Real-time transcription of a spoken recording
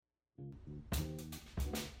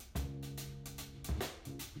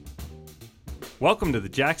Welcome to the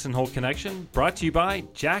Jackson Hole Connection, brought to you by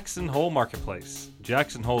Jackson Hole Marketplace,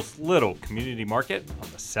 Jackson Hole's little community market on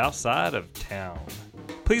the south side of town.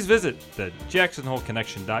 Please visit the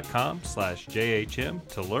jacksonholeconnection.com/JHM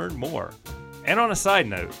to learn more. And on a side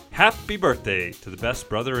note, happy birthday to the best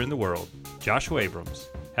brother in the world, Joshua Abrams.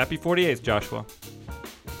 Happy 48th, Joshua.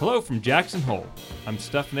 Hello from Jackson Hole. I'm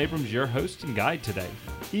Stephen Abrams, your host and guide today.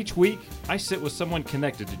 Each week, I sit with someone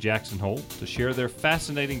connected to Jackson Hole to share their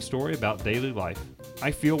fascinating story about daily life.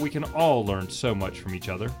 I feel we can all learn so much from each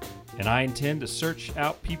other, and I intend to search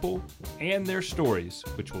out people and their stories,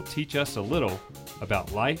 which will teach us a little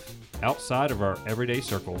about life outside of our everyday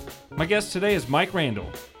circle. My guest today is Mike Randall.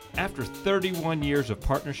 After 31 years of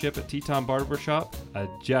partnership at Teton Barbershop, a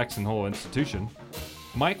Jackson Hole institution,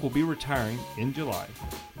 Mike will be retiring in July.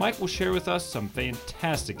 Mike will share with us some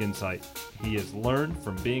fantastic insight he has learned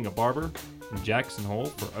from being a barber in Jackson Hole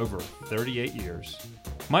for over 38 years.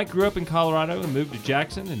 Mike grew up in Colorado and moved to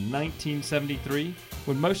Jackson in 1973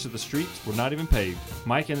 when most of the streets were not even paved.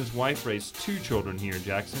 Mike and his wife raised 2 children here in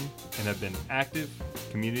Jackson and have been active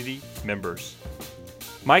community members.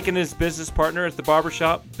 Mike and his business partner at the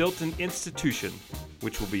barbershop built an institution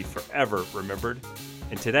which will be forever remembered.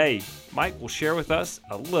 And today, Mike will share with us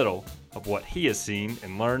a little of what he has seen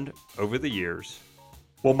and learned over the years.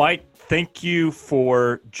 Well, Mike, thank you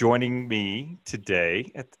for joining me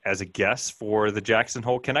today as a guest for the Jackson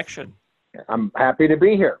Hole Connection. I'm happy to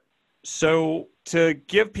be here. So, to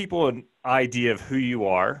give people an idea of who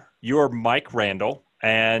you're Mike Randall,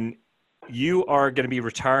 and you are going to be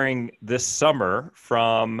retiring this summer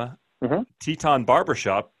from Teton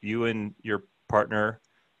Barbershop. You and your partner,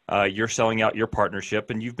 you're selling out your partnership,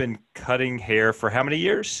 and you've been cutting hair for how many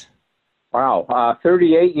years? Wow,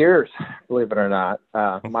 38 years, believe it or not.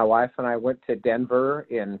 My wife and I went to Denver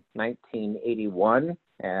in 1981,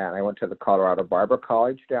 and I went to the Colorado Barber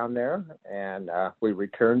College down there, and we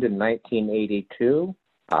returned in 1982.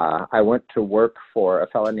 I went to work for a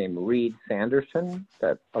fellow named Reed Sanderson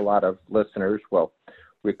that a lot of listeners will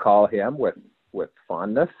recall him with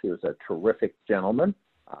fondness. He was a terrific gentleman.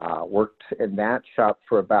 Worked in that shop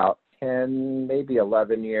for about 10, maybe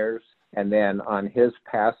 11 years. And then on his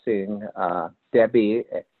passing, Debbie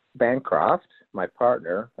Bancroft, my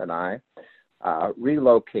partner, and I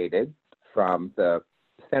relocated from the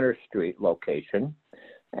Center Street location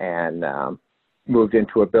and moved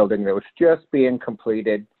into a building that was just being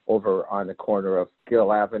completed over on the corner of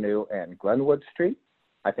Gill Avenue and Glenwood Street.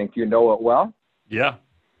 I think you know it well. Yeah.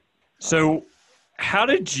 So how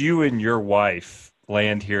did you and your wife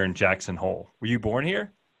land here in Jackson Hole? Were you born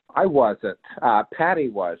here? I wasn't. Patty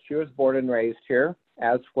was. She was born and raised here,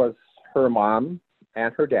 as was her mom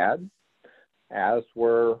and her dad, as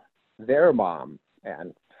were their mom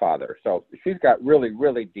and father. So she's got really,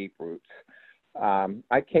 really deep roots.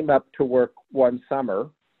 I came up to work one summer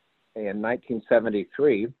in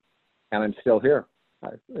 1973, and I'm still here.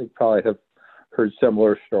 You probably have heard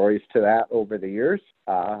similar stories to that over the years.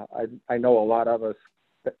 I know a lot of us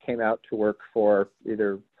that came out to work for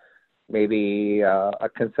either maybe a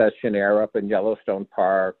concessionaire up in Yellowstone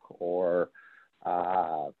Park or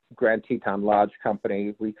Grand Teton Lodge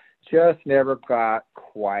Company. We just never got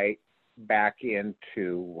quite back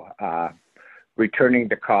into returning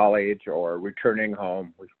to college or returning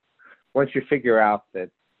home. Once you figure out that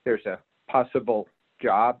there's a possible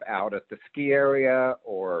job out at the ski area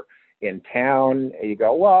or in town, you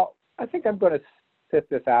go, well, I think I'm going to sit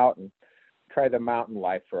this out and try the mountain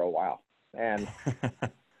life for a while. And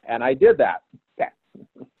and I did that. Yeah.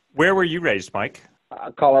 Where were you raised, Mike?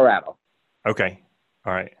 Colorado. Okay.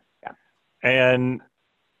 All right. Yeah. And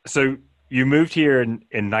so you moved here in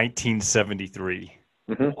 1973.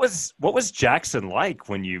 Mm-hmm. What was Jackson like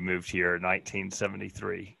when you moved here in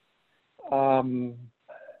 1973?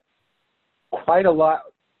 Quite a lot.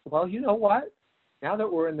 Well, you know what? Now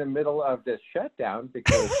that we're in the middle of this shutdown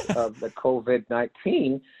because of the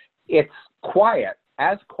COVID-19, it's quiet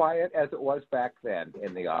as it was back then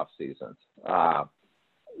in the off seasons.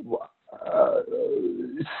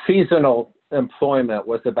 Seasonal employment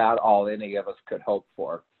was about all any of us could hope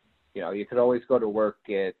for. You know, you could always go to work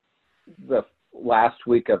at the last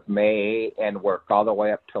week of May and work all the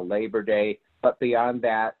way up to Labor Day. But beyond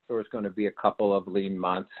that, there was going to be a couple of lean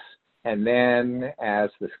months. And then as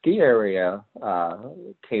the ski area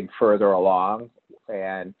came further along,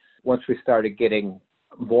 and once we started getting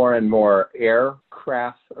more and more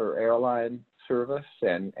aircraft or airline service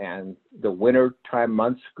and the winter time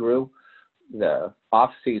months grew, the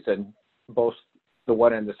off season, both the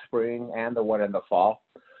one in the spring and the one in the fall,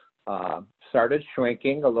 started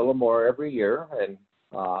shrinking a little more every year. And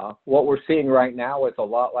What we're seeing right now is a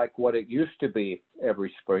lot like what it used to be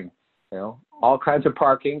every spring. All kinds of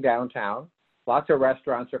parking downtown. Lots of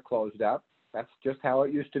restaurants are closed up. That's just how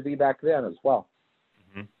it used to be back then as well.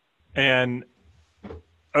 Mm-hmm. And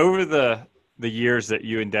over the years that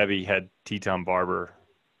you and Debbie had Teton Barber,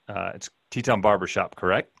 it's Teton Barber Shop,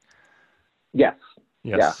 correct? Yes.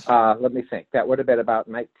 Yes. Yeah. Let me think. That would have been about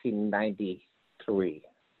 1993.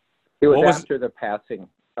 It was after the passing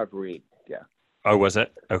of Reed. Yeah. Oh, was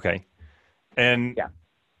it? Okay. And yeah.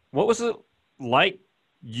 What was it like,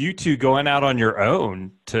 you two going out on your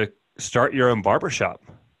own to start your own barbershop?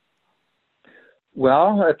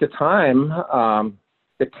 Well, at the time,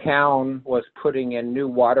 the town was putting in new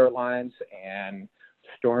water lines and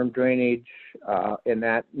storm drainage in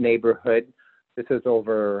that neighborhood. This is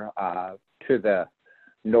over to the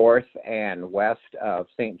north and west of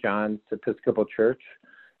St. John's Episcopal Church,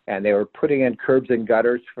 and they were putting in curbs and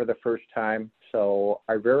gutters for the first time. So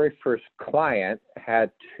our very first client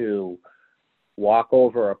had to walk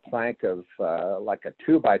over a plank of like a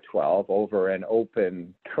 2x12 over an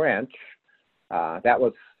open trench. That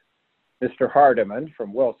was Mr. Hardiman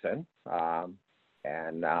from Wilson,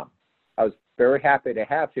 and I was very happy to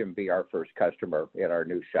have him be our first customer in our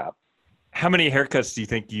new shop. How many haircuts do you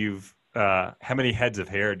think how many heads of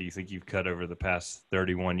hair do you think you've cut over the past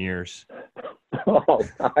 31 years? Oh,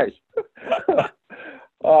 gosh.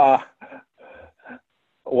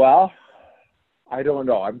 Well, I don't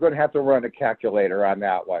know. I'm going to have to run a calculator on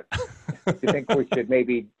that one. Do you think we should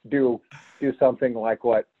maybe do something like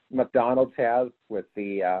what McDonald's has with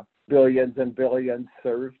the billions and billions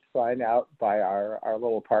served sign out by our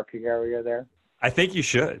little parking area there? I think you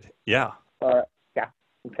should. Yeah. Yeah.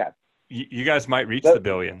 Okay. You guys might reach the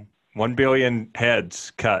billion. 1 billion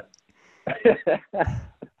heads cut.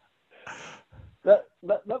 Let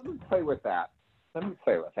me play with that.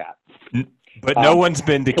 But no one's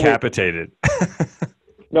been decapitated.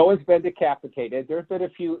 No one's been decapitated. There's been a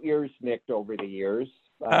few ears nicked over the years.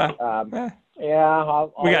 Yeah,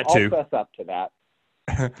 I'll fess up to that.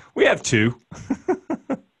 We have 2.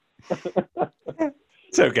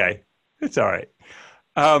 It's okay. It's all right.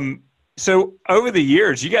 So over the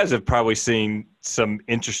years, you guys have probably seen some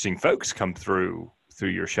interesting folks come through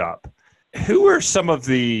your shop. Who are some of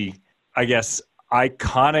the, I guess,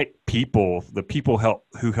 iconic people, the people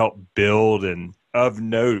who helped build and of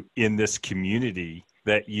note in this community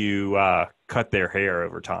that you cut their hair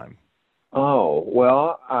over time? Oh,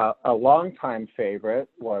 well, a longtime favorite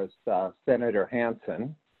was Senator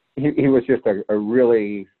Hansen. He was just a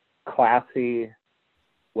really classy,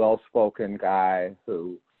 well-spoken guy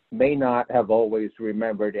who may not have always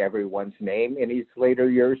remembered everyone's name in his later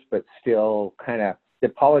years, but still kind of the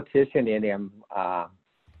politician in him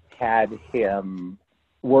had him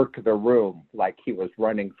work the room like he was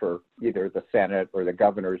running for either the Senate or the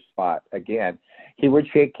governor's spot again. He would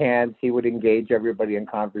shake hands. He would engage everybody in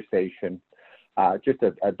conversation. Just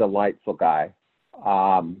a delightful guy.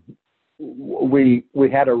 We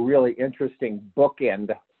had a really interesting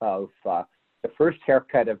bookend of the first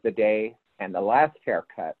haircut of the day and the last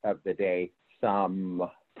haircut of the day some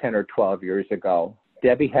 10 or 12 years ago.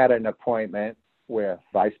 Debbie had an appointment with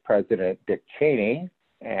Vice President Dick Cheney,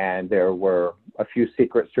 and there were a few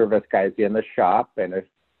Secret Service guys in the shop and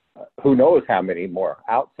who knows how many more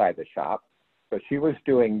outside the shop. So she was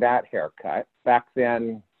doing that haircut. Back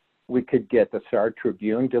then, we could get the Star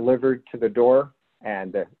Tribune delivered to the door,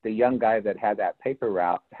 and the young guy that had that paper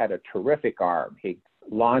route had a terrific arm. He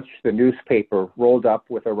launched the newspaper rolled up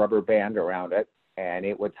with a rubber band around it, and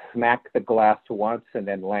it would smack the glass once and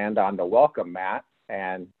then land on the welcome mat,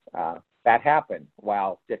 and that happened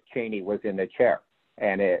while Dick Cheney was in the chair,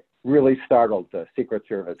 and it really startled the Secret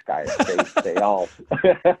Service guys. They all.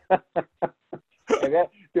 And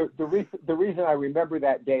the reason I remember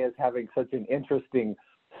that day as having such an interesting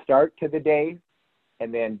start to the day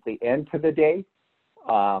and then the end to the day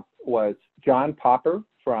was John Popper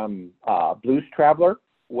from Blues Traveler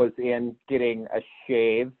was in getting a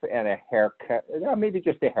shave and a haircut, maybe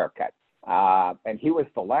just a haircut. And he was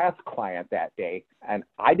the last client that day. And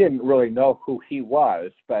I didn't really know who he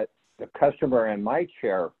was, but the customer in my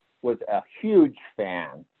chair was a huge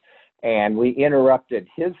fan. And we interrupted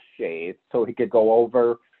his shave so he could go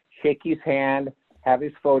over, shake his hand, have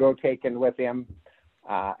his photo taken with him.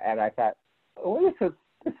 And I thought, oh,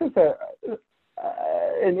 this is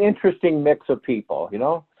an interesting mix of people, you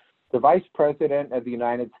know, the Vice President of the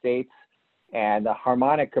United States and a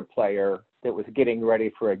harmonica player that was getting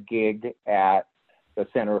ready for a gig at the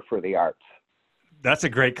Center for the Arts. That's a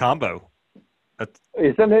great combo.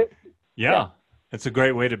 Isn't it? Yeah. It's a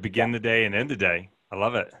great way to begin the day and end the day. I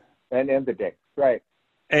love it. And end the day, right.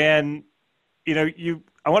 And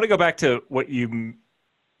I want to go back to what you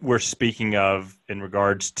were speaking of in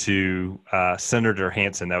regards to Senator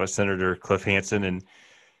Hansen. That was Senator Cliff Hansen, and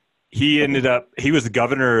he was the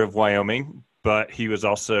governor of Wyoming, but he was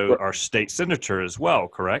also our state senator as well,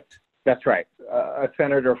 correct? That's right. A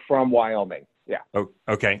senator from Wyoming. Yeah. Oh,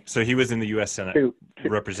 okay. So he was in the U.S. Senate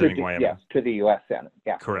representing Wyoming. Yes, to the U.S. Senate.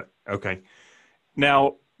 Yeah. Correct. Okay.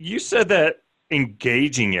 Now, you said that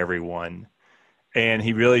engaging everyone, and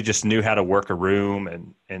he really just knew how to work a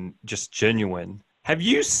room and just genuine. Have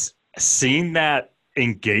you seen that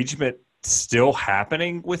engagement still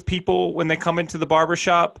happening with people when they come into the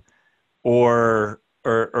barbershop, or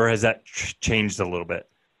has that changed a little bit?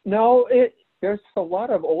 No, there's a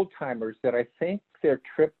lot of old timers that I think their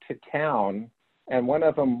trip to town, and one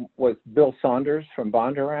of them was Bill Saunders from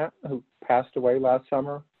Bondurant, who passed away last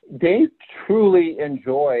summer. They truly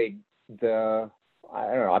enjoyed I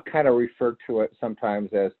don't know, I kind of refer to it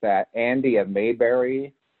sometimes as that Andy of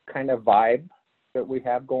Mayberry kind of vibe that we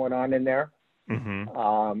have going on in there.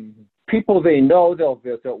 Mm-hmm. People they know they'll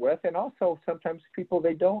visit with, and also sometimes people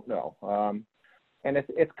they don't know. And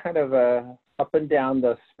it's kind of a up and down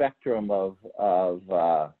the spectrum of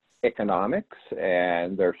economics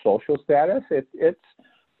and their social status.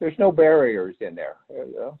 There's no barriers in there.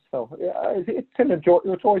 So yeah,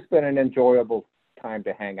 it's always been an enjoyable time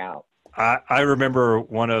to hang out. I remember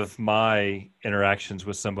one of my interactions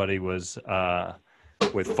with somebody was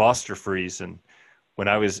with Foster Freeze, and when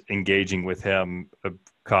I was engaging with him, a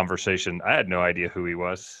conversation, I had no idea who he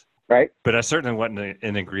was. Right. But I certainly wasn't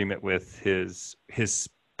in agreement with his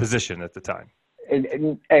position at the time.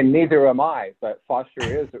 And neither am I, but Foster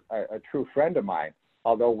is a true friend of mine,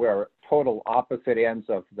 although we're total opposite ends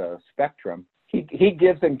of the spectrum. He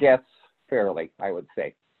gives and gets fairly, I would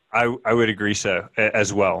say. I would agree so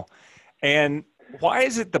as well. And why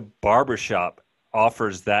is it the barbershop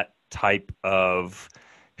offers that type of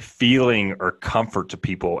feeling or comfort to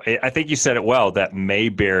people? I think you said it well, that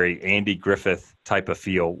Mayberry, Andy Griffith type of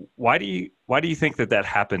feel. Why do you think that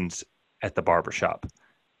happens at the barbershop?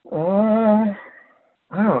 I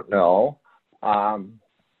don't know.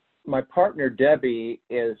 My partner, Debbie,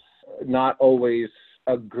 is not always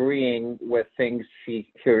agreeing with things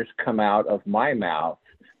she hears come out of my mouth.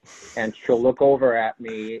 And she'll look over at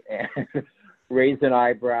me and raise an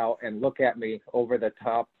eyebrow and look at me over the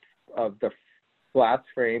top of the glass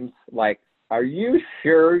frames like, are you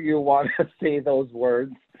sure you want to say those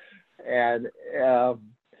words? And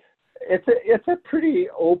it's a pretty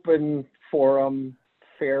open forum,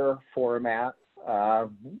 fair format.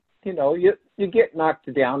 You get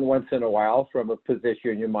knocked down once in a while from a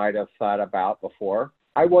position you might have thought about before.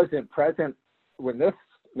 I wasn't present when this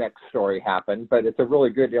next story happened, but it's a really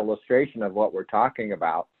good illustration of what we're talking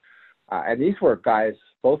about. And these were guys,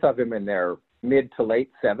 both of them in their mid to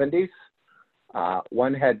late 70s.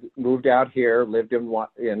 One had moved out here, lived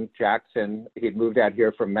in Jackson. He'd moved out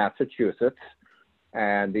here from Massachusetts.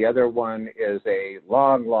 And the other one is a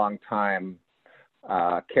long, long time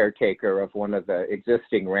caretaker of one of the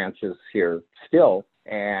existing ranches here still.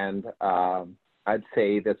 And I'd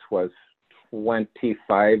say this was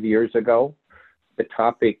 25 years ago. The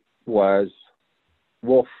topic was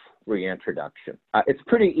wolf reintroduction. It's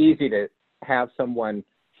pretty easy to have someone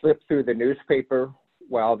flip through the newspaper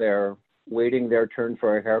while they're waiting their turn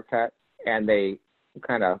for a haircut, and they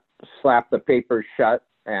kind of slap the paper shut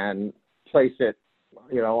and place it,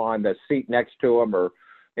 on the seat next to them,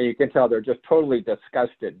 and you can tell they're just totally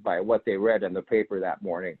disgusted by what they read in the paper that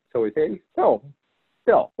morning. So we say, "So,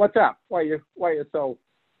 Bill, what's up? Why do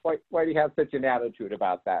you have such an attitude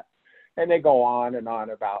about that?" And they go on and on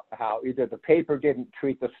about how either the paper didn't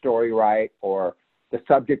treat the story right or the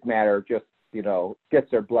subject matter just,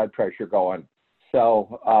 gets their blood pressure going.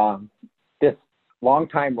 So this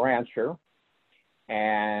longtime rancher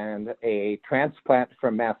and a transplant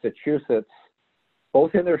from Massachusetts,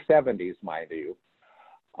 both in their 70s, mind you,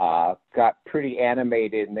 got pretty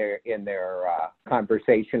animated in their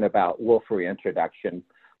conversation about wolf reintroduction,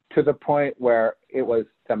 to the point where it was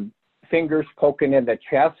some fingers poking in the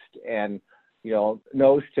chest and,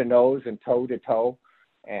 nose to nose and toe to toe.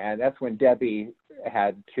 And that's when Debbie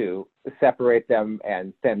had to separate them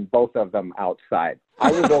and send both of them outside.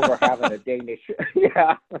 I was over having a Danish.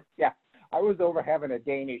 Yeah. I was over having a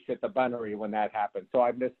Danish at the bunnery when that happened. So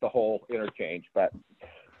I missed the whole interchange, but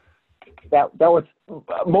that was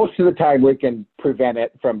most of the time we can prevent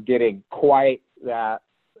it from getting quite that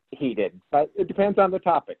heated, but it depends on the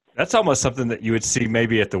topic. That's almost something that you would see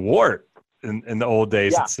maybe at the Wart in the old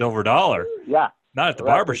days at Silver Dollar. Yeah. Not at the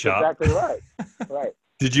barbershop. Exactly right. Right.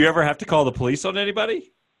 Did you ever have to call the police on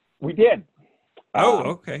anybody? We did. Oh,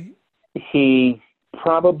 okay. He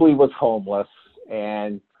probably was homeless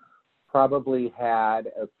and probably had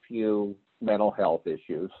a few mental health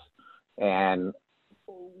issues. And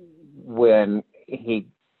when he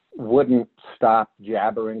wouldn't stop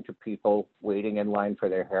jabbering to people waiting in line for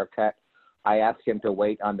their haircut, I asked him to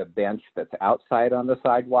wait on the bench that's outside on the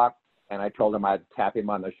sidewalk. And I told him I'd tap him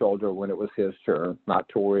on the shoulder when it was his turn, not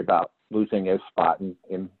to worry about losing his spot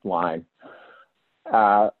in line.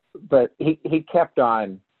 But he kept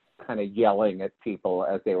on kind of yelling at people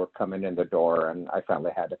as they were coming in the door. And I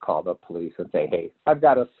finally had to call the police and say, hey, I've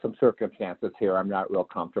got some circumstances here I'm not real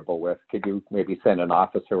comfortable with. Could you maybe send an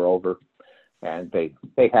officer over? And they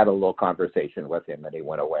had a little conversation with him and he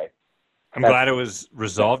went away. I'm glad it was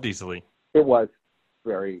resolved easily. It was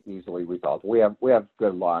very easily resolved. We have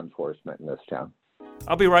good law enforcement in this town.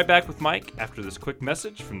 I'll be right back with Mike after this quick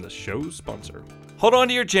message from the show's sponsor. Hold on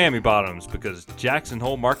to your jammy bottoms because Jackson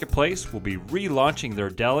Hole Marketplace will be relaunching their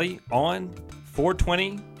deli on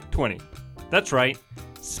 4/20/20. That's right,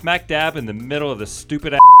 smack dab in the middle of the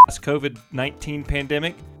stupid ass COVID-19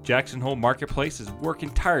 pandemic, Jackson Hole Marketplace is working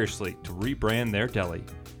tirelessly to rebrand their deli.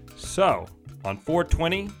 So, on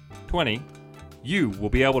 4/20/20, you will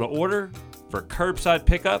be able to order for curbside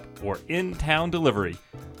pickup or in-town delivery.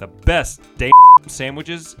 The best damn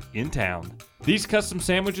sandwiches in town. These custom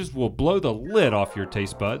sandwiches will blow the lid off your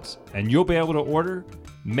taste buds, and you'll be able to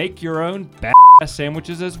make your own badass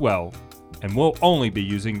sandwiches as well. And we'll only be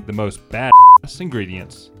using the most badass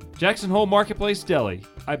ingredients. Jackson Hole Marketplace Deli.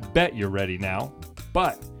 I bet you're ready now,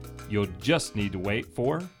 but you'll just need to wait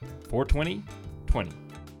for 4/20/20.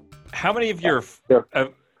 How many of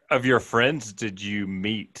your friends did you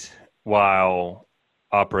meet while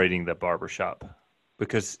operating the barbershop?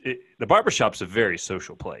 Because the barbershop's a very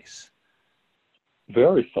social place.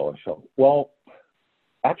 Very social. Well,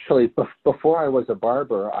 actually, before I was a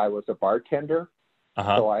barber, I was a bartender.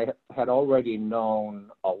 Uh-huh. So I had already known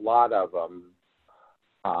a lot of them,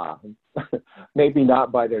 maybe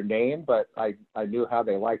not by their name, but I knew how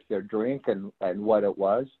they liked their drink and what it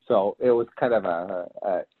was. So it was kind of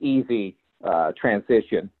a easy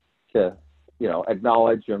transition to,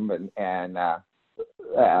 acknowledge them and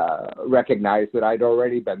recognize that I'd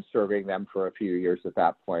already been serving them for a few years at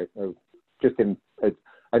that point, just in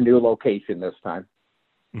a new location this time.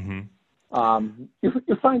 Mm-hmm.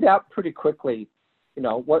 You find out pretty quickly,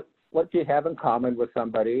 what you have in common with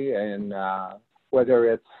somebody, and whether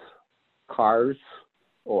it's cars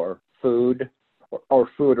or food or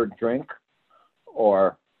food or drink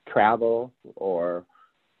or travel or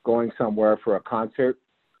going somewhere for a concert.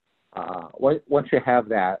 Once you have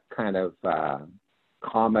that kind of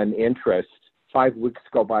common interest, 5 weeks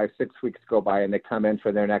go by, 6 weeks go by, and they come in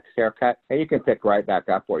for their next haircut, and you can pick right back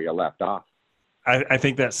up where you left off. I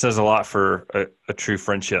think that says a lot for a true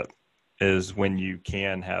friendship, is when you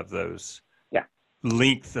can have those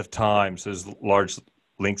length of times, those large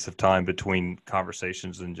lengths of time between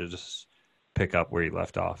conversations, and just pick up where you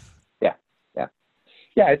left off. Yeah.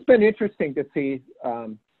 It's been interesting to see,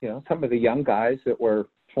 some of the young guys that were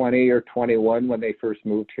 20 or 21 when they first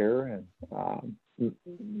moved here, and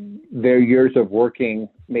their years of working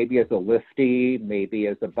maybe as a lifty, maybe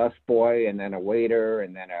as a busboy, and then a waiter,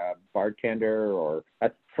 and then a bartender, or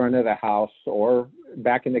at the front of the house, or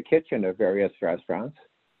back in the kitchen of various restaurants.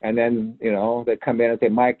 And then, they come in and say,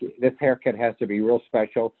 Mike, this haircut has to be real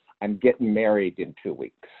special. I'm getting married in 2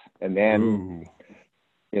 weeks. And then,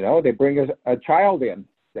 they bring a child in.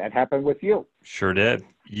 That happened with you. Sure did.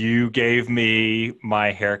 You gave me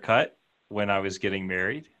my haircut when I was getting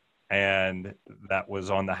married, and that was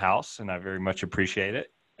on the house, and I very much appreciate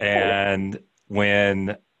it. And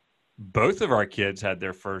when both of our kids had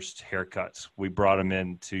their first haircuts, we brought them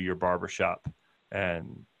into your barbershop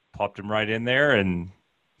and plopped them right in there. And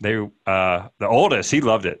they, the oldest, he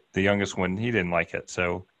loved it. The youngest one, he didn't like it.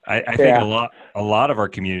 So I think a lot of our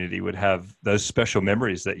community would have those special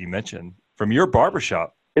memories that you mentioned from your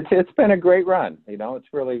barbershop. It's been a great run. It's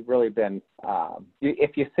really, really been,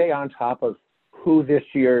 if you stay on top of who this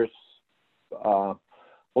year's,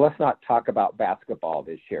 let's not talk about basketball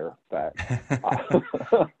this year, but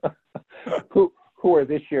who are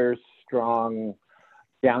this year's strong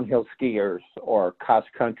downhill skiers or cross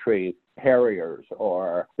country harriers,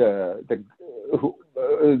 or the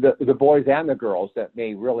boys and the girls that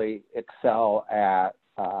may really excel at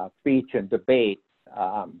speech and debate.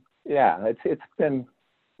 It's been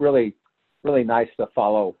really, really nice to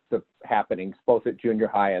follow the happenings both at junior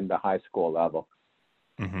high and the high school level.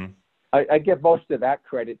 Mm-hmm. I give most of that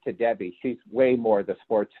credit to Debbie. She's way more the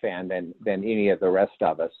sports fan than any of the rest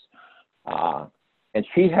of us. And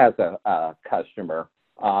she has a customer.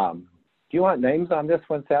 Do you want names on this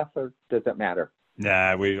one, Seth, or does it matter?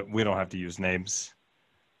 Nah, we don't have to use names.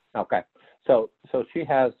 Okay. So she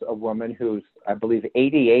has a woman who's, I believe,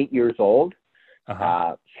 88 years old.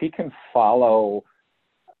 She can follow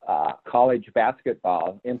college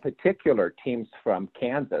basketball, in particular teams from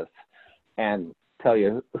Kansas, and tell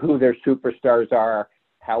you who their superstars are,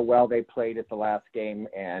 how well they played at the last game,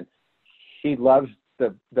 and she loves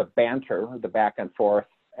the banter, the back and forth,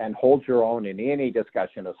 and holds her own in any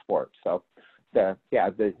discussion of sports. So the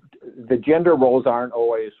gender roles aren't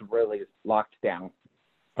always really locked down.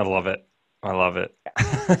 I love it.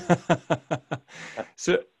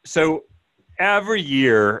 So every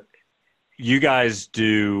year you guys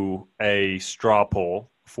do a straw poll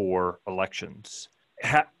for elections.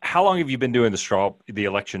 How long have you been doing the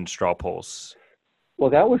election straw polls? Well,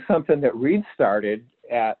 that was something that Reed started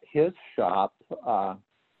at his shop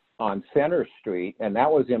on Center Street, and that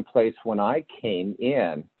was in place when I came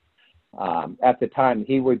in. At the time,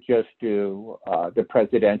 he would just do the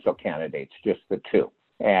presidential candidates, just the two.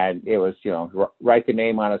 And it was, write the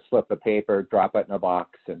name on a slip of paper, drop it in a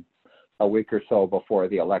box, and a week or so before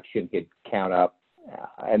the election, he'd count up.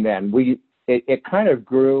 And then it kind of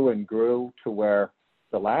grew and grew to where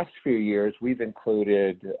the last few years we've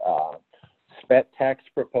included spet tax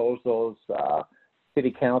proposals,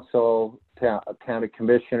 city council, county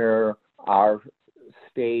commissioner, our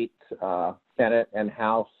state Senate and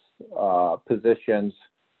House positions,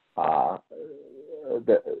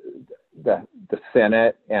 the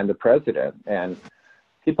Senate and the president. And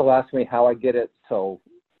people ask me how I get it so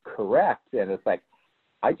correct, and it's like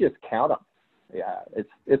I just count them. Yeah,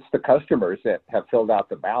 it's the customers that have filled out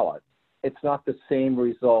the ballot. It's not the same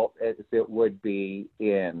result as it would be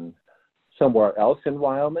in somewhere else in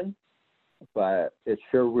Wyoming, but it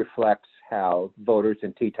sure reflects how voters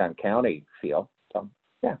in Teton County feel. So,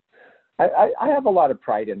 yeah, I have a lot of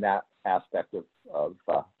pride in that aspect of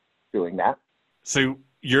doing that. So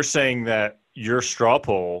you're saying that your straw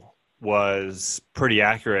poll was pretty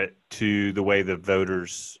accurate to the way the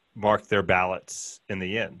voters marked their ballots in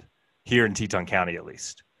the end, here in Teton County at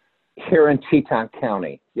least. Here in Teton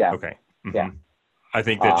County, yeah. Okay. Mm-hmm. Yeah. I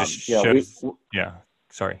think that just shows.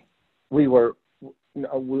 Sorry. We went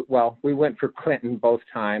for Clinton both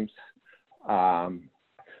times.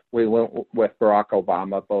 We went with Barack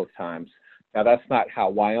Obama both times. Now that's not how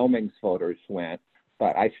Wyoming's voters went,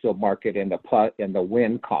 but I still mark it in the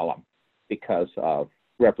win column because of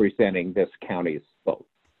representing this county's vote.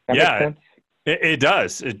 That makes sense? It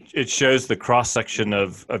does. It shows the cross section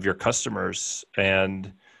of your customers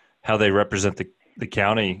and how they represent the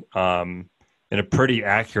county in a pretty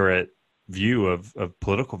accurate view of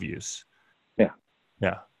political views.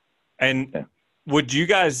 Yeah. And would you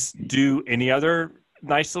guys do any other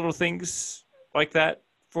nice little things like that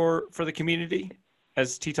for the community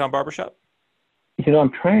as Teton Barbershop?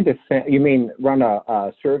 I'm trying to think. You mean run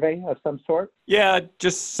a survey of some sort? Yeah,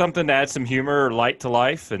 just something to add some humor or light to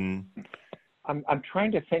life. And I'm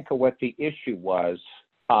trying to think of what the issue was,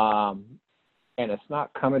 and it's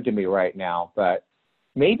not coming to me right now, but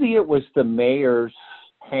maybe it was the mayor's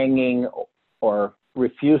hanging or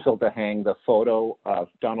refusal to hang the photo of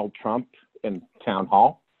Donald Trump in Town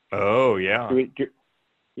Hall. Oh, yeah.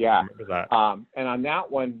 Yeah. I remember that. And on that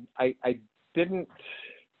one, I didn't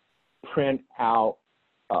print out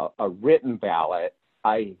a written ballot.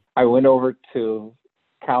 I went over to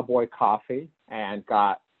Cowboy Coffee and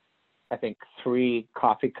got, I think, 3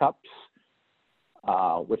 coffee cups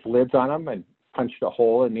with lids on them and punched a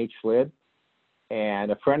hole in each lid.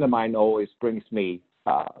 And a friend of mine always brings me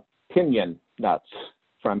pinion nuts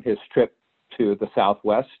from his trip to the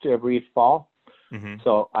Southwest every fall. Mm-hmm.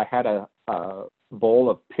 So I had a bowl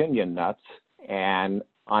of pinion nuts, and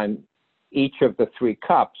on each of the 3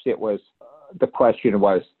 cups, the question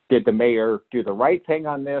was, did the mayor do the right thing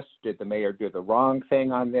on this? Did the mayor do the wrong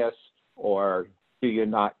thing on this? Or do you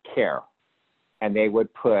not care? And they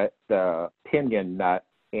would put the pinion nut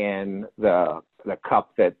in the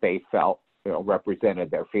cup that they felt represented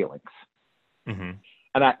their feelings. Mm-hmm.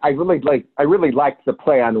 And I really liked the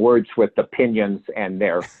play on words with the pinions and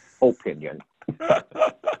their opinion.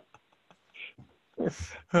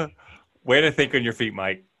 Way to think on your feet,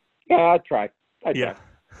 Mike. Yeah, I tried.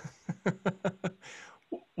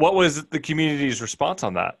 What was the community's response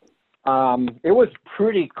on that? It was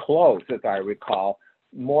pretty close, as I recall.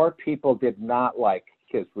 More people did not like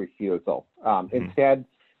his refusal. Mm-hmm. Instead,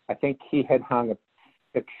 I think he had hung a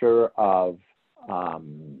picture of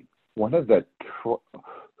one of the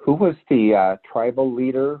who was the tribal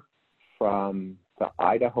leader from the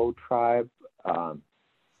Idaho tribe. I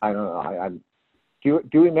don't know. Do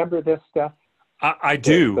you remember this stuff? I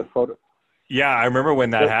do. The photo. Yeah, I remember when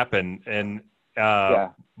that happened, and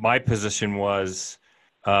my position was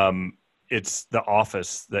it's the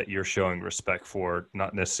office that you're showing respect for,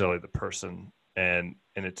 not necessarily the person. And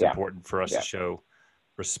it's Yeah. important for us to show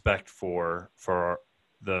respect for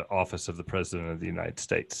the office of the President of the United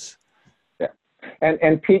States. Yeah.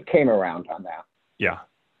 And Pete came around on that. Yeah.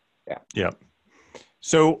 Yeah. Yeah.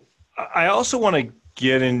 So I also want to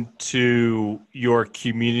get into your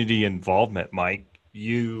community involvement, Mike.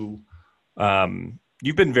 You've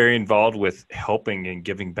been very involved with helping and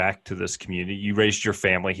giving back to this community. You raised your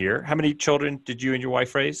family here. How many children did you and your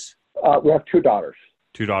wife raise? We have 2 daughters.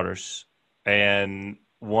 2 daughters. And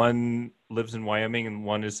one lives in Wyoming and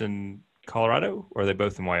one is in Colorado? Or are they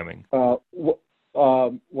both in Wyoming?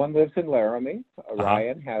 One lives in Laramie.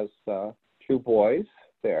 Ryan has 2 boys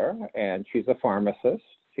there, and she's a pharmacist.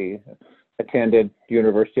 She attended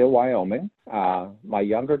University of Wyoming. My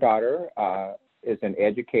younger daughter is an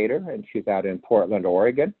educator, and she's out in Portland,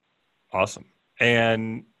 Oregon. Awesome.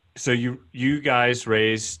 And so you guys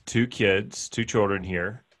raised 2 kids, 2 children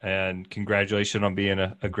here, and congratulations on being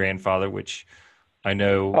a grandfather, which I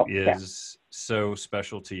know is so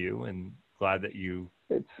special to you, and glad that you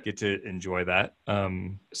get to enjoy that.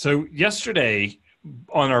 So yesterday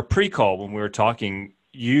on our pre-call, when we were talking,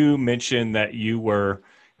 you mentioned that you were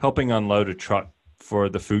helping unload a truck for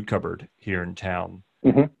the food cupboard here in town.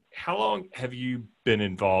 Mm-hmm. How long have you been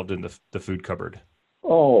involved in the food cupboard?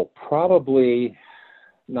 Oh, probably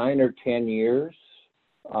 9 or 10 years.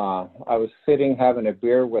 I was sitting having a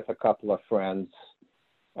beer with a couple of friends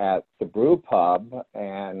at the brew pub,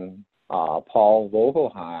 and Paul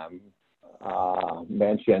Vogelheim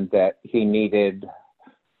mentioned that he needed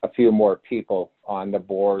a few more people on the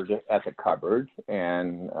board at the cupboard.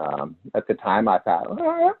 And at the time I thought,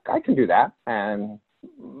 oh, I can do that. And,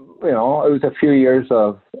 it was a few years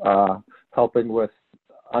of helping with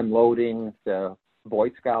unloading the Boy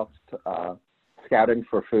Scouts scouting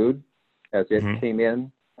for food as it came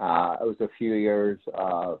in. It was a few years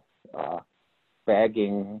of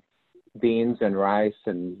bagging beans and rice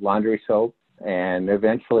and laundry soap. And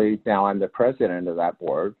eventually now I'm the president of that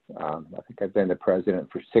board. I think I've been the president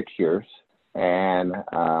for 6 years. And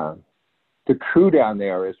the crew down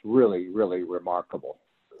there is really, really remarkable.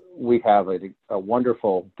 We have a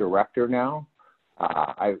wonderful director now.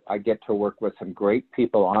 I get to work with some great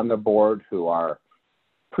people on the board who are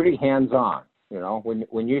pretty hands-on.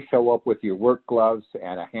 When you show up with your work gloves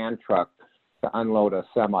and a hand truck to unload a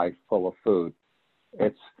semi full of food,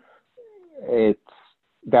 that's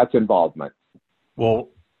involvement. Well,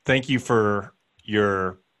 thank you for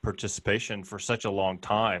your participation for such a long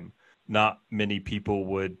time. Not many people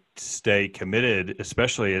would stay committed,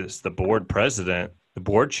 especially as the board president, the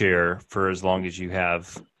board chair, for as long as you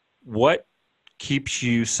have. What keeps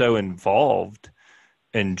you so involved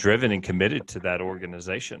and driven and committed to that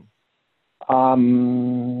organization?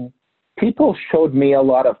 People showed me a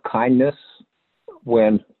lot of kindness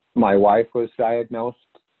when my wife was diagnosed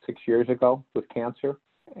 6 years ago with cancer.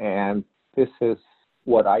 And this is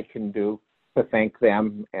what I can do to thank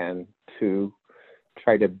them and to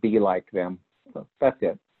try to be like them. So that's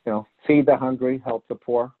it. Feed the hungry, help the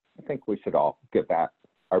poor. I think we should all give that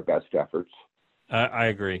our best efforts. I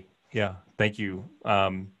agree. Yeah. Thank you.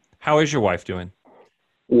 How is your wife doing?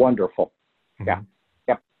 Wonderful. Mm-hmm. Yeah.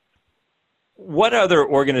 Yep. What other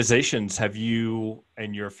organizations have you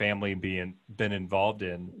and your family been involved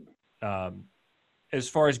in as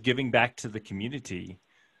far as giving back to the community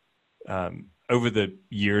over the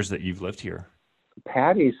years that you've lived here?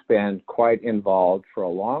 Patty's been quite involved for a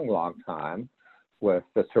long, long time with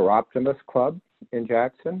the Seroptimus Club in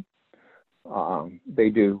Jackson. They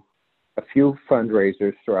do a few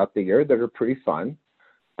fundraisers throughout the year that are pretty fun.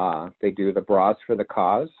 They do the Bras for the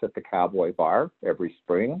Cause at the Cowboy Bar every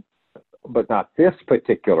spring, but not this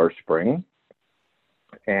particular spring.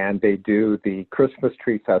 And they do the Christmas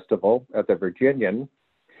Tree Festival at the Virginian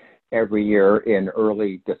every year in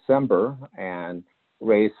early December and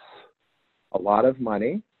raise a lot of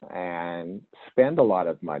money and spend a lot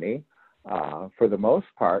of money, for the most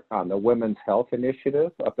part, on the Women's Health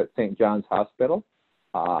Initiative up at St. John's Hospital.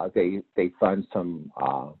 They fund some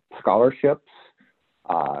scholarships.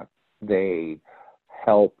 They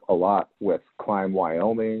help a lot with Climb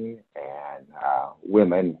Wyoming and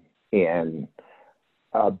women in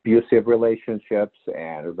abusive relationships,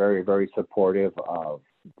 and are very, very supportive of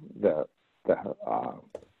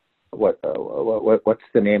what's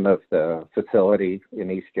the name of the facility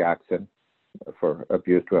in East Jackson for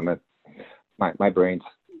abused women? My brain's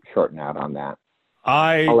shorting out on that.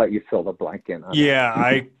 I'll let you fill the blank in.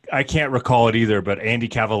 I can't recall it either, but Andy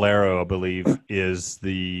Cavallero, I believe, is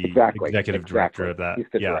the executive director of that. He's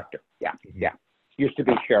the director. Yeah, yeah. Used to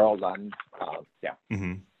be Cheryl Lund. Yeah.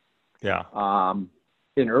 Mm-hmm. Yeah.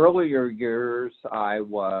 In earlier years, I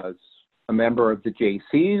was a member of the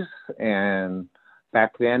JCs, and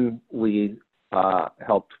back then we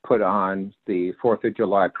helped put on the 4th of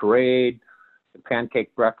July parade, the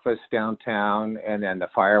pancake breakfast downtown, and then the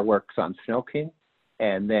fireworks on Snow King.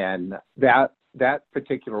 And then that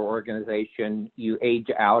particular organization you age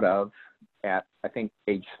out of at, I think,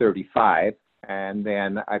 age 35. And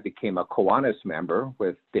then I became a Kiwanis member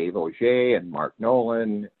with Dave Auger and Mark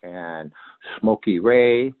Nolan and Smokey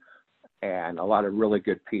Ray and a lot of really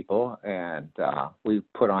good people. And we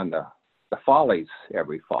put on the Follies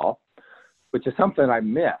every fall, which is something I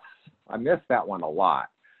miss. I miss that one a lot.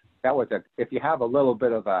 That was if you have a little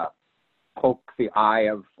bit of a poke the eye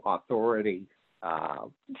of authority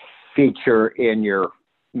feature in your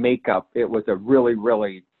makeup, it was a really,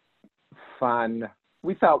 really fun.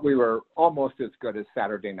 We thought we were almost as good as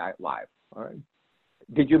Saturday Night Live. All right.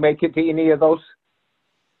 Did you make it to any of those?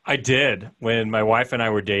 I did. When my wife and I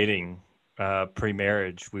were dating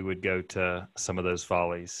pre-marriage, we would go to some of those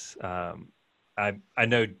Follies. I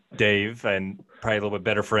know Dave, and probably a little bit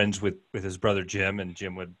better friends with his brother Jim, and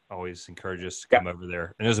Jim would always encourage us to come over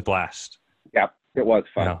there, and it was a blast. Yeah, it was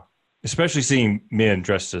fun. Yeah. Especially seeing men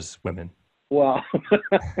dressed as women. Well,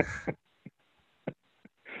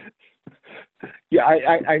 yeah,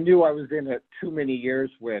 I knew I was in it too many years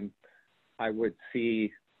when I would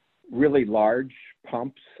see really large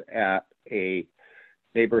pumps at a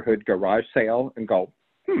neighborhood garage sale and go,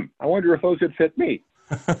 I wonder if those would fit me.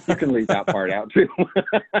 You can leave that part out too.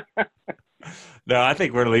 No, I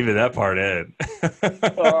think we're leaving that part in.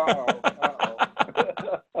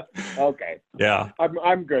 Okay. Yeah.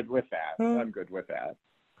 I'm good with that. I'm good with that.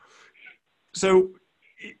 So,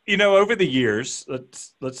 over the years,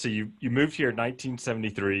 let's see, you moved here in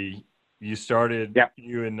 1973. You started,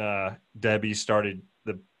 you and Debbie started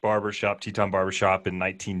the barbershop, Teton Barbershop, in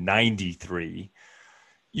 1993.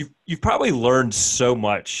 You've probably learned so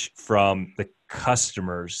much from the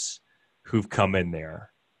customers who've come in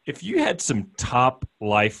there. If you had some top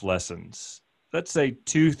life lessons, let's say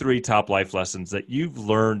 2-3 top life lessons that you've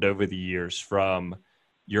learned over the years from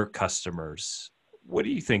your customers, what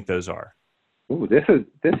do you think those are? Ooh, this is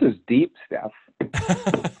deep stuff.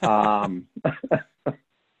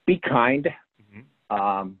 Be kind.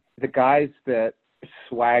 Mm-hmm. The guys that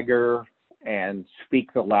swagger and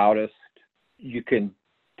speak the loudest, you can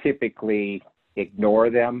typically ignore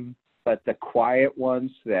them, but the quiet ones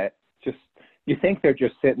that just, you think they're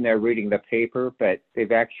just sitting there reading the paper, but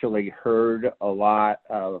they've actually heard a lot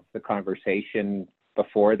of the conversation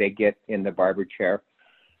before they get in the barber chair,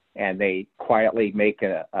 and they quietly make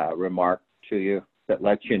a remark to you that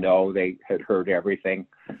lets you know they had heard everything.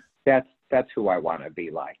 That's who I want to be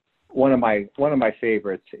like. One of my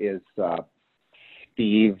favorites is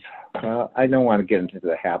Steve. I don't want to get into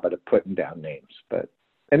the habit of putting down names,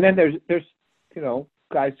 and then there's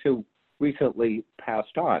guys who recently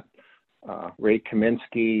passed on. Ray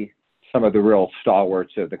Kaminsky, some of the real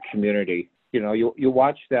stalwarts of the community. You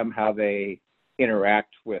watch them how they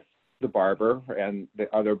interact with the barber and the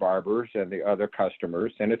other barbers and the other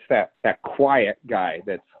customers, and it's that quiet guy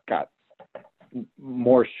that's got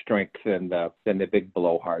more strength than the big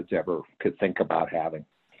blowhards ever could think about having.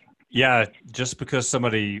 Yeah, just because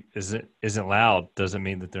somebody isn't loud doesn't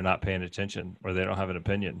mean that they're not paying attention or they don't have an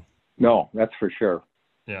opinion. No, that's for sure.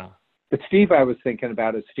 Yeah. But Steve, I was thinking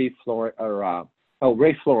about is Ray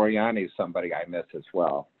Floriani is somebody I miss as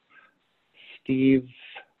well. Steve,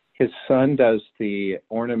 his son does the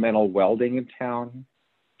ornamental welding in town.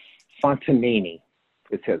 Fontanini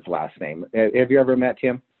is his last name. Have you ever met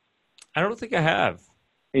him? I don't think I have.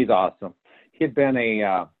 He's awesome. He'd been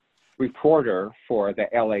a reporter for the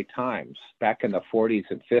LA Times back in the 40s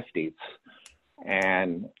and 50s.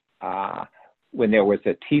 And when there was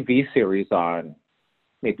a TV series on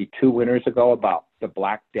maybe 2 winters ago about the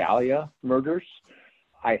Black Dahlia murders,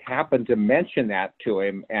 I happened to mention that to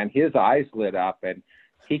him, and his eyes lit up, and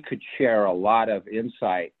he could share a lot of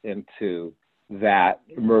insight into that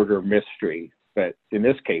murder mystery. But in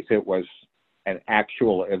this case, it was an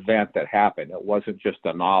actual event that happened. It wasn't just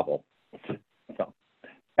a novel. So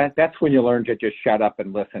that's when you learn to just shut up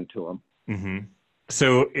and listen to them. Mm-hmm.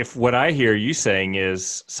 So if what I hear you saying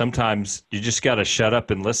is sometimes you just got to shut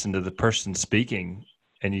up and listen to the person speaking,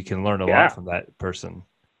 and you can learn a lot from that person.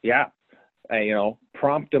 Yeah.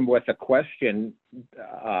 Prompt them with a question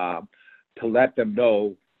to let them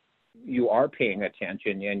know you are paying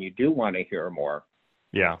attention and you do want to hear more.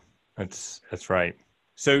 Yeah, that's right.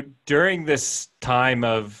 So during this time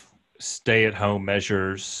of stay-at-home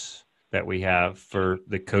measures that we have for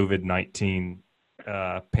the COVID-19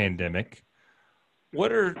 pandemic,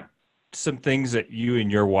 what are some things that you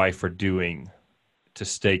and your wife are doing to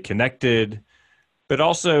stay connected, but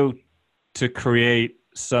also to create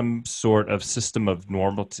some sort of system of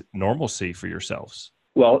normalcy for yourselves?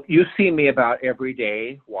 Well, you see me about every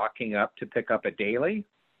day walking up to pick up a daily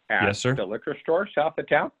at Yes, sir. the liquor store south of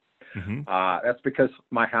town. Mm-hmm. That's because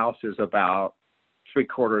my house is about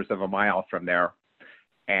 3/4 of a mile from there.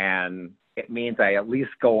 And it means I at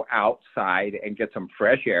least go outside and get some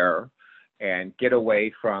fresh air and get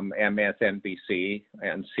away from MSNBC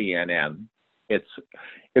and CNN. It's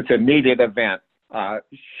a needed event.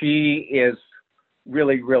 She is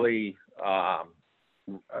really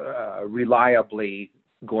reliably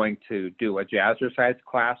going to do a jazzercise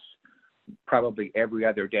class probably every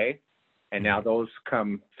other day. And now those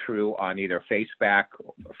come through on either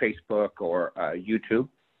Facebook or YouTube.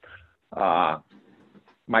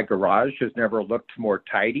 My garage has never looked more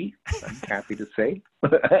tidy, I'm happy to say.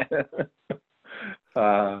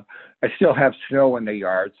 I still have snow in the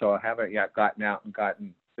yard, so I haven't yet gotten out and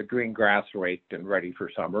gotten the green grass raked and ready for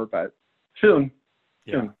summer, but soon.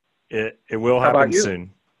 Yeah, it will happen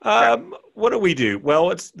soon. Yeah. What do we do?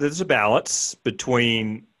 Well, there's a balance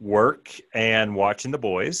between work and watching the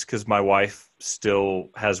boys, because my wife still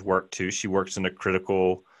has work too. She works in a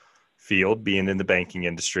critical field, being in the banking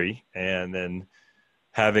industry, and then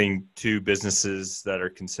having two businesses that are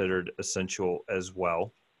considered essential as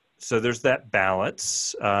well. So there's that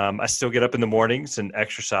balance. I still get up in the mornings and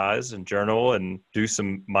exercise and journal and do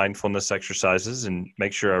some mindfulness exercises and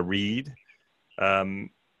make sure I read.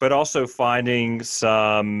 But also finding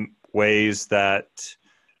some ways that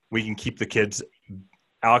we can keep the kids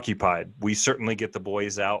occupied. We certainly get the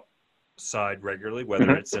boys outside regularly,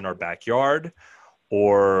 whether it's in our backyard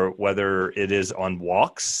or whether it is on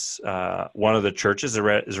walks. One of the churches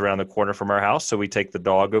is around the corner from our house, so we take the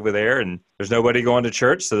dog over there, and there's nobody going to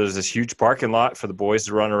church, so there's this huge parking lot for the boys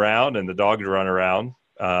to run around and the dog to run around,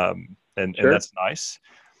 and that's nice.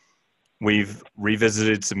 We've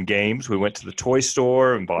revisited some games. We went to the toy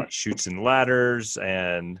store and bought Chutes and Ladders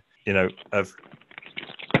and, and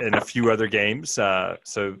a few other games. So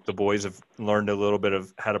the boys have learned a little bit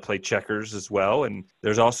of how to play checkers as well. And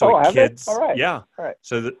there's also a kids. All right. Yeah. All right.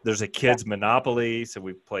 So there's a kids Monopoly. So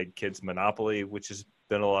we've played kids Monopoly, which has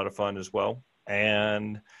been a lot of fun as well.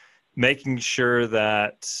 And making sure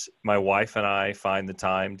that my wife and I find the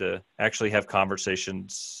time to actually have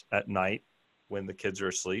conversations at night when the kids are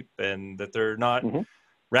asleep, and that they're not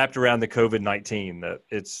wrapped around the COVID-19, that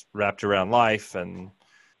it's wrapped around life and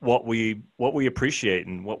what we appreciate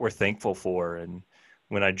and what we're thankful for. And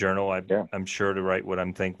when I journal, I'm sure to write what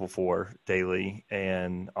I'm thankful for daily,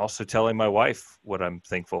 and also telling my wife what I'm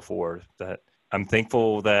thankful for, that I'm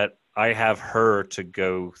thankful that I have her to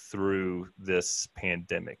go through this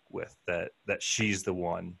pandemic with, that she's the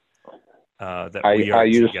one that we are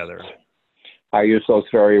together. I used those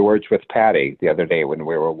very words with Patty the other day when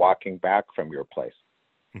we were walking back from your place.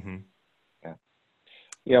 Mm-hmm.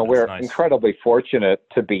 Yeah. We're incredibly fortunate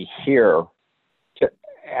to be here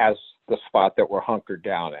as the spot that we're hunkered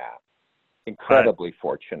down at. Incredibly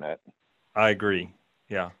fortunate. I agree.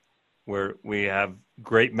 Yeah. We have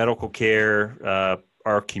great medical care.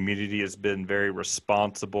 Our community has been very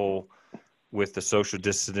responsible with the social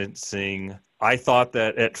distancing. I thought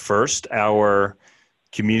that at first our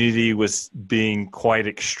community was being quite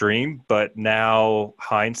extreme, but now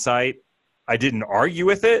hindsight, I didn't argue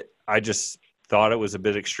with it. I just thought it was a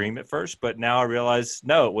bit extreme at first, but now I realize,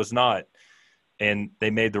 no, it was not. And they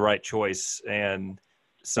made the right choice. And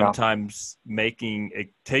sometimes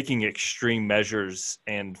taking extreme measures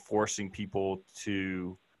and forcing people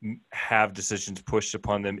to have decisions pushed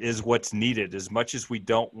upon them is what's needed, as much as we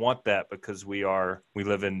don't want that, because we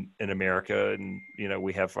live in America, and,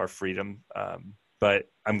 we have our freedom. But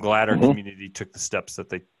I'm glad our community took the steps that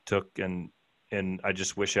they took, and I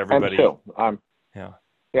just wish everybody. I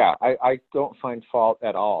don't find fault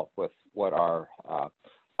at all with what our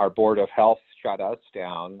Board of Health shut us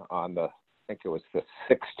down on I think it was the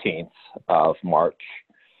 16th of March,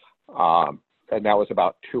 and that was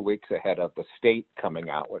about 2 weeks ahead of the state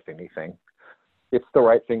coming out with anything. It's the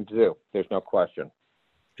right thing to do. There's no question.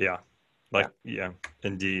 Yeah,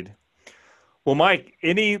 indeed. Well, Mike,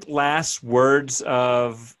 any last words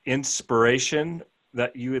of inspiration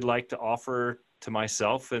that you would like to offer to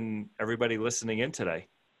myself and everybody listening in today?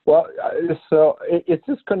 Well, so it's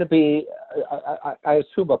just going to be, I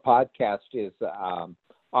assume a podcast is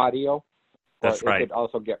audio. That's right. It could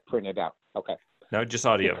also get printed out. Okay. No, just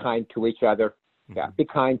audio. Be kind to each other. Mm-hmm. Yeah, be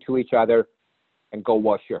kind to each other, and go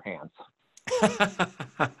wash your hands.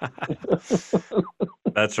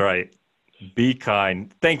 That's right. Be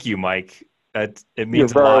kind. Thank you, Mike. It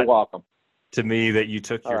means You're very a lot welcome to me that you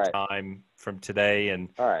took your time from today. And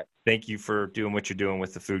Thank you for doing what you're doing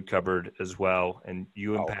with the food cupboard as well. And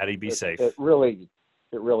you and Patty be safe. It really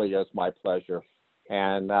is my pleasure.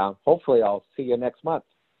 And hopefully I'll see you next month.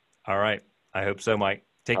 All right. I hope so, Mike.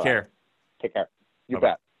 Take care. Take care. You Bye-bye.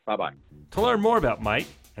 bet. Bye-bye. To learn more about Mike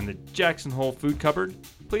and the Jackson Hole Food Cupboard,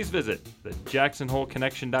 please visit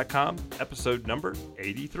thejacksonholeconnection.com, episode number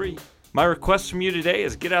 83. My request from you today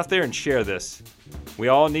is get out there and share this. We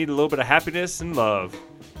all need a little bit of happiness and love,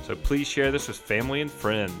 so please share this with family and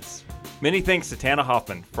friends. Many thanks to Tana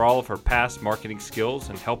Hoffman for all of her past marketing skills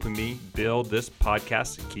and helping me build this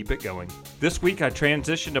podcast and keep it going. This week, I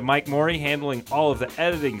transitioned to Mike Morey handling all of the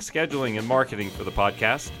editing, scheduling, and marketing for the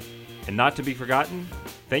podcast. And not to be forgotten,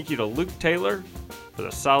 thank you to Luke Taylor for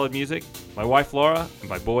the solid music, my wife Laura, and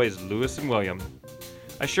my boys Lewis and William.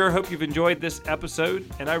 I sure hope you've enjoyed this episode,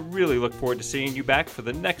 and I really look forward to seeing you back for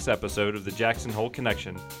the next episode of the Jackson Hole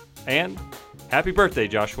Connection. And happy birthday,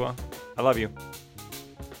 Joshua. I love you.